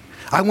speak.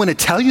 I want to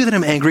tell you that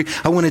I'm angry.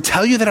 I want to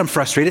tell you that I'm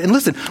frustrated. And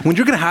listen, when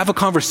you're going to have a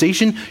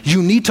conversation,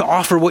 you need to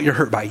offer what you're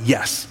hurt by.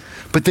 Yes.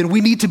 But then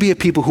we need to be a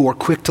people who are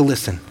quick to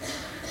listen,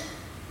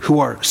 who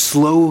are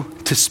slow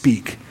to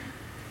speak,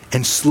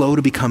 and slow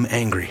to become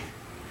angry.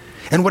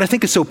 And what I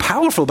think is so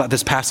powerful about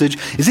this passage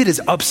is it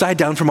is upside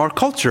down from our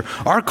culture.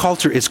 Our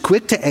culture is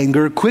quick to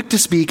anger, quick to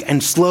speak,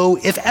 and slow,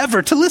 if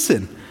ever, to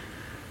listen.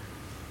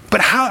 But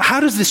how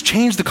does this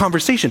change the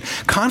conversation?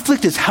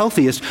 Conflict is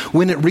healthiest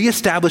when it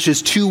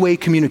reestablishes two-way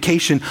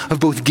communication of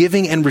both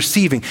giving and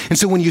receiving. And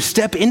so when you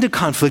step into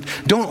conflict,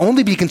 don't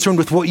only be concerned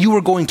with what you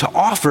are going to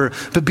offer,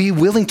 but be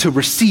willing to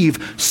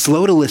receive,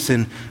 slow to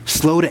listen,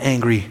 slow to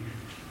angry,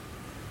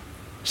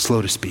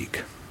 slow to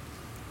speak.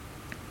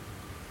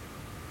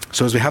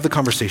 So as we have the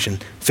conversation,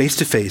 face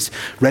to face,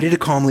 ready to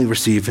calmly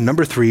receive. And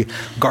number three,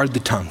 guard the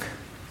tongue.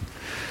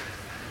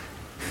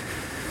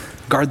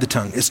 Guard the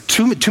tongue. It's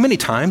too many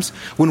times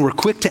when we're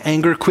quick to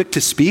anger, quick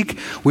to speak,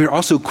 we're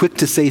also quick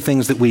to say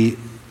things that we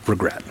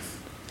regret.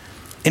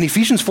 In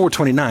Ephesians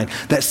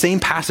 4:29, that same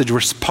passage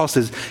where Paul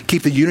says,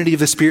 keep the unity of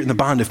the Spirit and the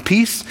bond of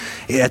peace,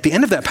 at the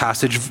end of that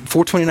passage,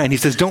 4:29, he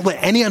says, don't let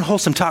any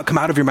unwholesome talk come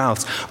out of your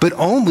mouths, but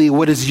only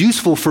what is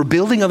useful for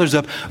building others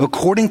up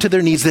according to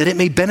their needs, that it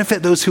may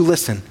benefit those who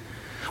listen.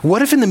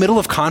 What if in the middle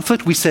of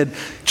conflict we said,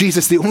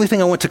 Jesus, the only thing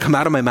I want to come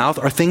out of my mouth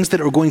are things that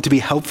are going to be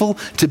helpful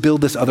to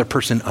build this other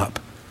person up?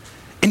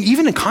 And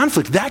even in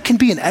conflict, that can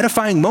be an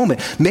edifying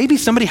moment. Maybe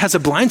somebody has a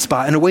blind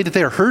spot in a way that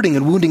they are hurting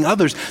and wounding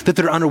others that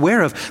they're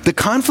unaware of. The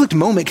conflict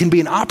moment can be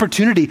an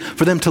opportunity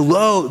for them to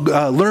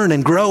learn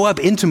and grow up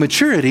into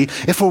maturity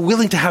if we're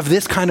willing to have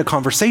this kind of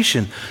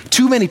conversation.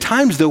 Too many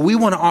times, though, we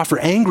want to offer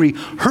angry,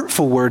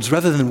 hurtful words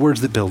rather than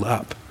words that build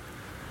up.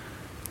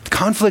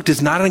 Conflict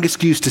is not an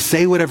excuse to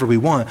say whatever we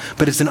want,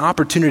 but it's an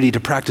opportunity to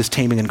practice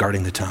taming and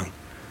guarding the tongue.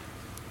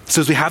 So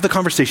as we have the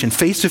conversation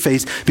face to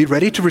face, be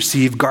ready to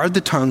receive, guard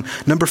the tongue.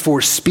 Number 4,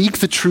 speak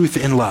the truth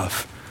in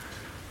love.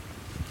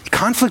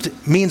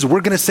 Conflict means we're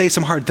going to say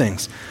some hard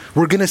things.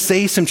 We're going to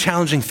say some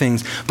challenging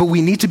things, but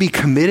we need to be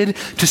committed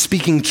to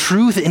speaking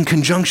truth in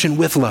conjunction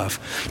with love.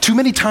 Too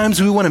many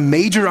times we want to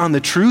major on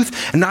the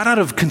truth, and not out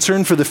of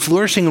concern for the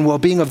flourishing and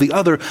well-being of the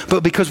other,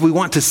 but because we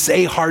want to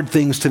say hard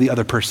things to the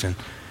other person.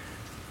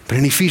 But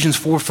in Ephesians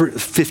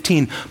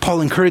 4:15, Paul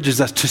encourages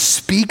us to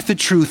speak the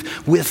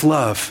truth with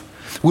love.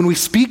 When we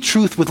speak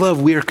truth with love,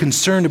 we are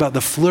concerned about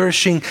the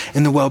flourishing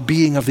and the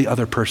well-being of the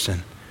other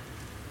person.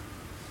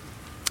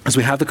 As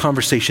we have the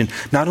conversation,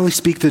 not only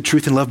speak the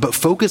truth in love, but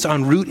focus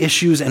on root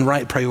issues and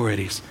right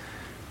priorities.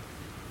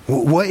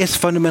 What is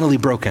fundamentally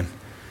broken?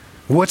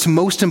 What's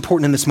most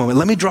important in this moment?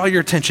 Let me draw your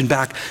attention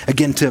back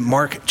again to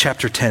Mark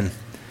chapter 10.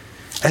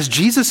 As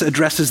Jesus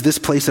addresses this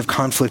place of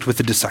conflict with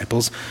the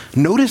disciples,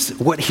 notice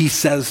what he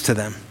says to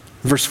them.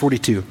 Verse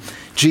 42,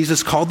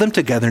 Jesus called them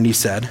together and he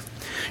said,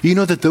 you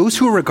know that those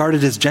who are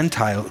regarded as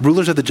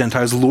rulers of the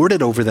Gentiles, lord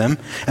it over them,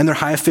 and their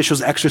high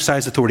officials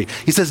exercise authority.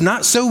 He says,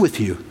 not so with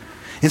you.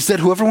 Instead,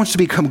 whoever wants to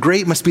become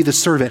great must be the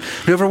servant.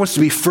 Whoever wants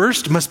to be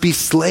first must be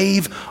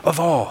slave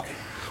of all.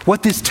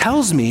 What this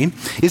tells me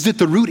is that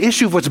the root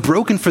issue of what's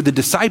broken for the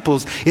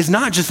disciples is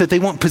not just that they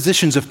want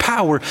positions of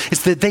power,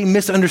 it's that they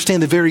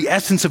misunderstand the very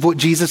essence of what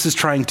Jesus is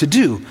trying to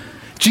do.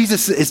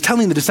 Jesus is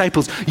telling the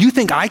disciples, you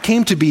think I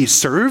came to be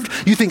served?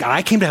 You think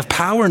I came to have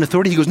power and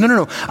authority? He goes,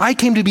 no. I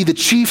came to be the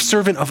chief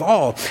servant of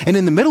all. And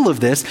in the middle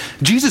of this,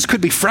 Jesus could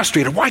be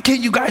frustrated. Why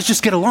can't you guys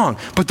just get along?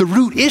 But the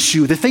root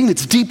issue, the thing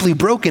that's deeply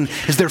broken,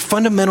 is their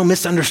fundamental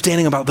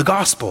misunderstanding about the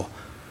gospel.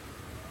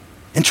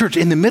 And church,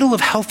 in the middle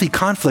of healthy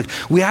conflict,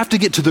 we have to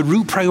get to the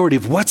root priority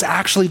of what's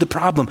actually the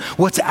problem,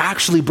 what's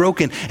actually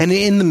broken. And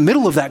in the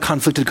middle of that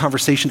conflicted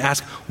conversation,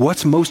 ask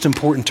what's most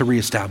important to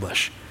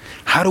reestablish.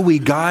 How do we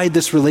guide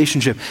this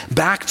relationship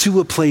back to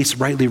a place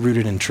rightly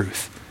rooted in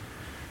truth?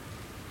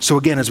 So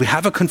again, as we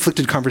have a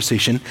conflicted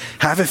conversation,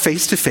 have it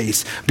face to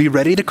face, be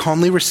ready to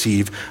calmly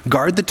receive,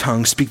 guard the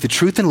tongue, speak the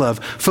truth in love,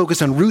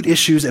 focus on root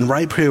issues and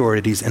right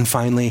priorities, and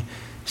finally,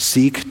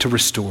 seek to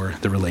restore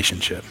the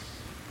relationship.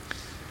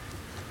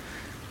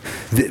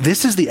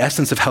 This is the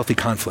essence of healthy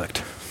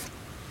conflict.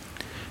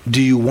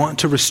 Do you want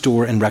to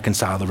restore and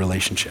reconcile the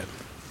relationship?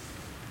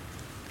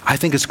 I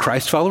think as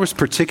Christ followers,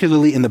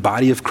 particularly in the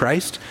body of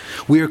Christ,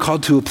 we are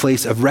called to a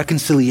place of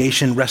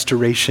reconciliation,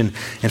 restoration,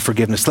 and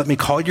forgiveness. Let me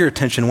call your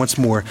attention once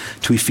more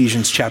to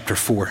Ephesians chapter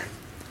 4,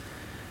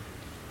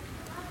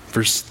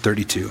 verse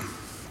 32.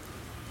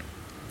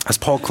 As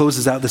Paul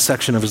closes out this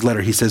section of his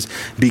letter, he says,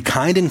 be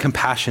kind and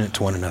compassionate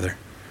to one another.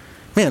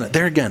 Man,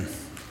 there again.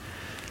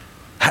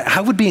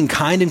 How would being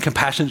kind and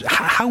compassionate,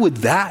 how would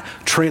that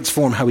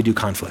transform how we do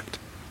conflict?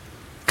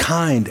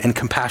 Kind and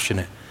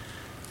compassionate.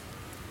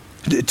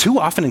 Too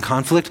often in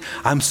conflict,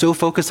 I'm so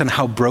focused on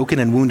how broken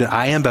and wounded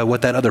I am by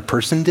what that other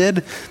person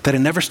did that I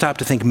never stop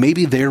to think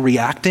maybe their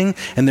reacting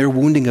and their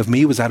wounding of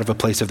me was out of a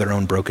place of their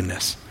own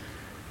brokenness.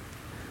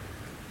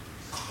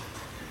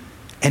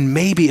 And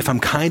maybe if I'm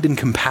kind and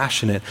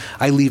compassionate,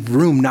 I leave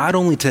room not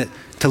only to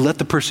let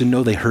the person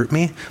know they hurt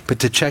me, but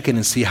to check in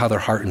and see how their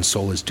heart and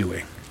soul is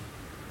doing.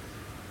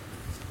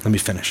 Let me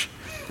finish.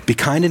 Be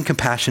kind and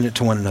compassionate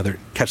to one another.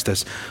 Catch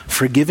this.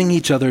 Forgiving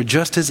each other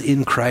just as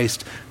in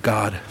Christ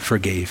God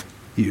forgave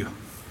you.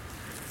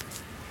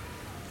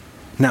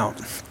 Now,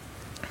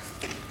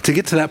 to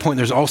get to that point,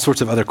 there's all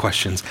sorts of other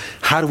questions.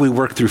 How do we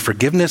work through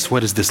forgiveness? What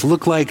does this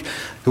look like?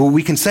 Well,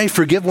 we can say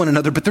forgive one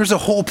another, but there's a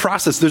whole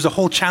process. There's a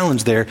whole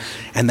challenge there.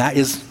 And that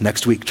is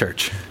next week,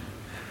 church.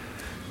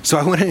 So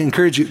I want to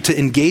encourage you to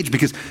engage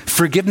because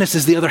forgiveness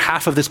is the other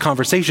half of this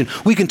conversation.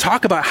 We can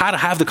talk about how to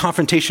have the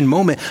confrontation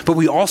moment, but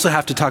we also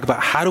have to talk about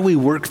how do we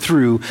work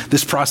through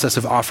this process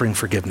of offering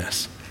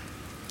forgiveness.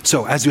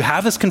 So as you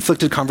have this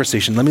conflicted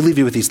conversation, let me leave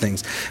you with these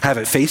things. Have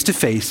it face to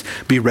face,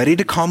 be ready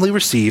to calmly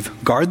receive,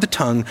 guard the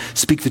tongue,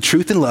 speak the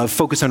truth in love,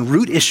 focus on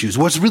root issues,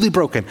 what's really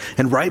broken,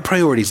 and right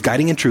priorities,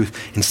 guiding in truth,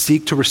 and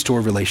seek to restore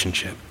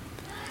relationship.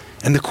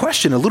 And the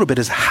question a little bit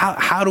is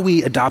how do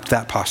we adopt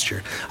that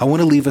posture? I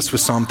want to leave us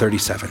with Psalm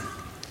 37.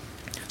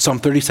 Psalm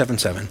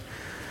 37:7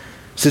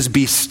 says,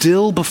 be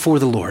still before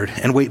the Lord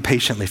and wait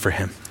patiently for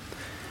him.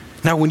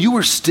 Now, when you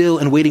are still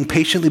and waiting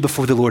patiently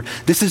before the Lord,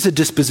 this is a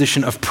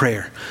disposition of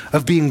prayer,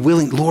 of being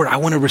willing, Lord, I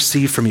want to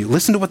receive from you.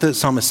 Listen to what the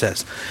psalmist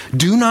says.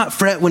 Do not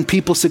fret when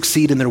people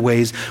succeed in their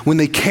ways, when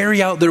they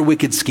carry out their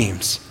wicked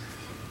schemes.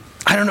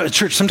 I don't know, at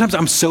church, sometimes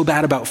I'm so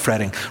bad about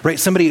fretting, right?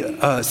 Somebody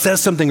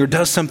says something or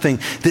does something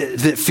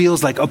that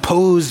feels like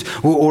opposed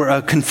or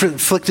a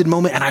conflicted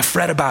moment, and I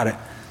fret about it.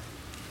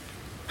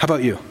 How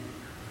about you?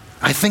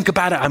 I think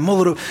about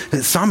it.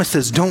 The psalmist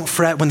says, don't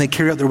fret when they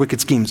carry out their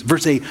wicked schemes.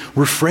 Verse 8,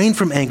 refrain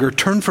from anger,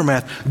 turn from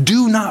wrath.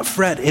 Do not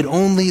fret. It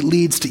only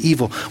leads to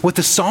evil. What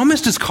the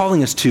psalmist is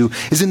calling us to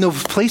is in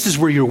those places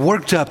where you're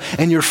worked up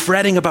and you're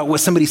fretting about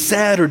what somebody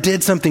said or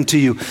did something to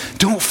you.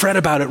 Don't fret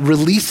about it.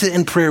 Release it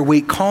in prayer.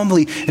 Wait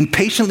calmly and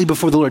patiently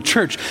before the Lord.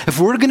 Church, if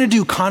we're going to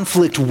do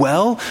conflict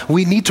well,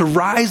 we need to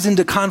rise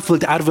into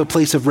conflict out of a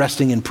place of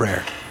resting in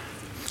prayer.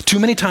 Too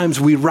many times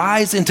we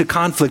rise into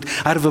conflict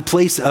out of a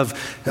place of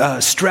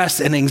stress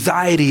and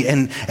anxiety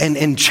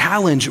and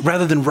challenge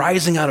rather than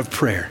rising out of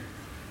prayer.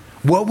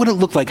 What would it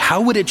look like?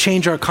 How would it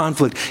change our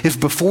conflict if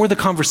before the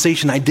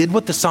conversation I did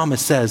what the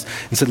psalmist says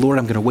and said, Lord,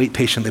 I'm going to wait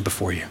patiently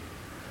before you,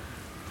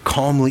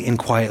 calmly and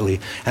quietly,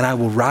 and I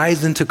will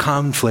rise into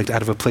conflict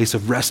out of a place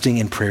of resting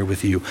in prayer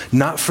with you,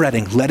 not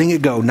fretting, letting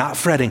it go, not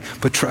fretting,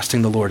 but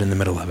trusting the Lord in the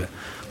middle of it.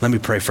 Let me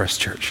pray for us,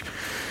 church.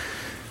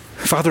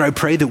 Father, I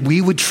pray that we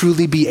would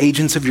truly be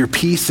agents of your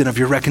peace and of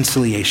your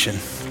reconciliation.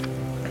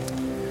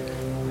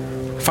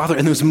 Father,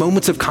 in those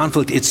moments of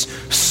conflict, it's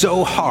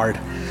so hard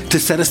to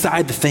set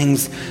aside the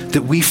things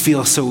that we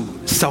feel so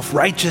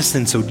self-righteous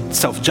and so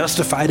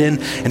self-justified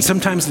in. And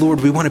sometimes,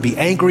 Lord, we want to be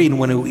angry and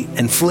want to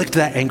inflict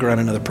that anger on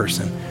another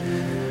person.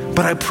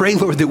 But I pray,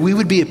 Lord, that we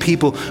would be a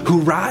people who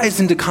rise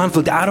into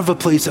conflict out of a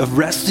place of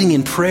resting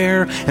in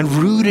prayer and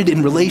rooted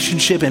in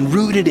relationship and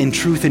rooted in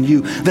truth in you.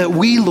 That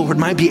we, Lord,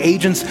 might be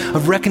agents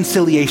of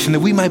reconciliation,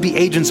 that we might be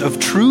agents of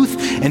truth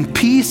and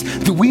peace,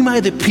 that we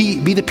might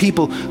be the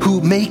people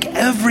who make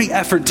every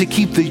effort to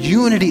keep the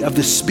unity of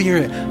the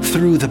Spirit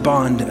through the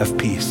bond of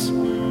peace.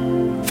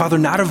 Father,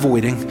 not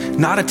avoiding,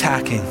 not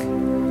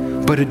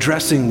attacking, but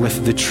addressing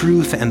with the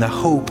truth and the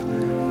hope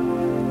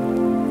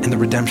and the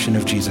redemption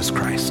of Jesus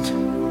Christ.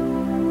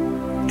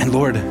 And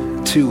Lord,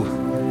 too,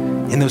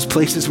 in those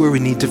places where we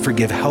need to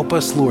forgive, help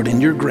us, Lord, in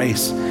your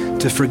grace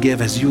to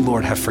forgive as you,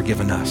 Lord, have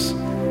forgiven us.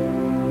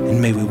 And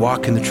may we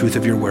walk in the truth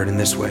of your word in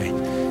this way.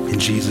 In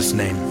Jesus'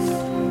 name,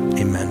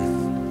 amen.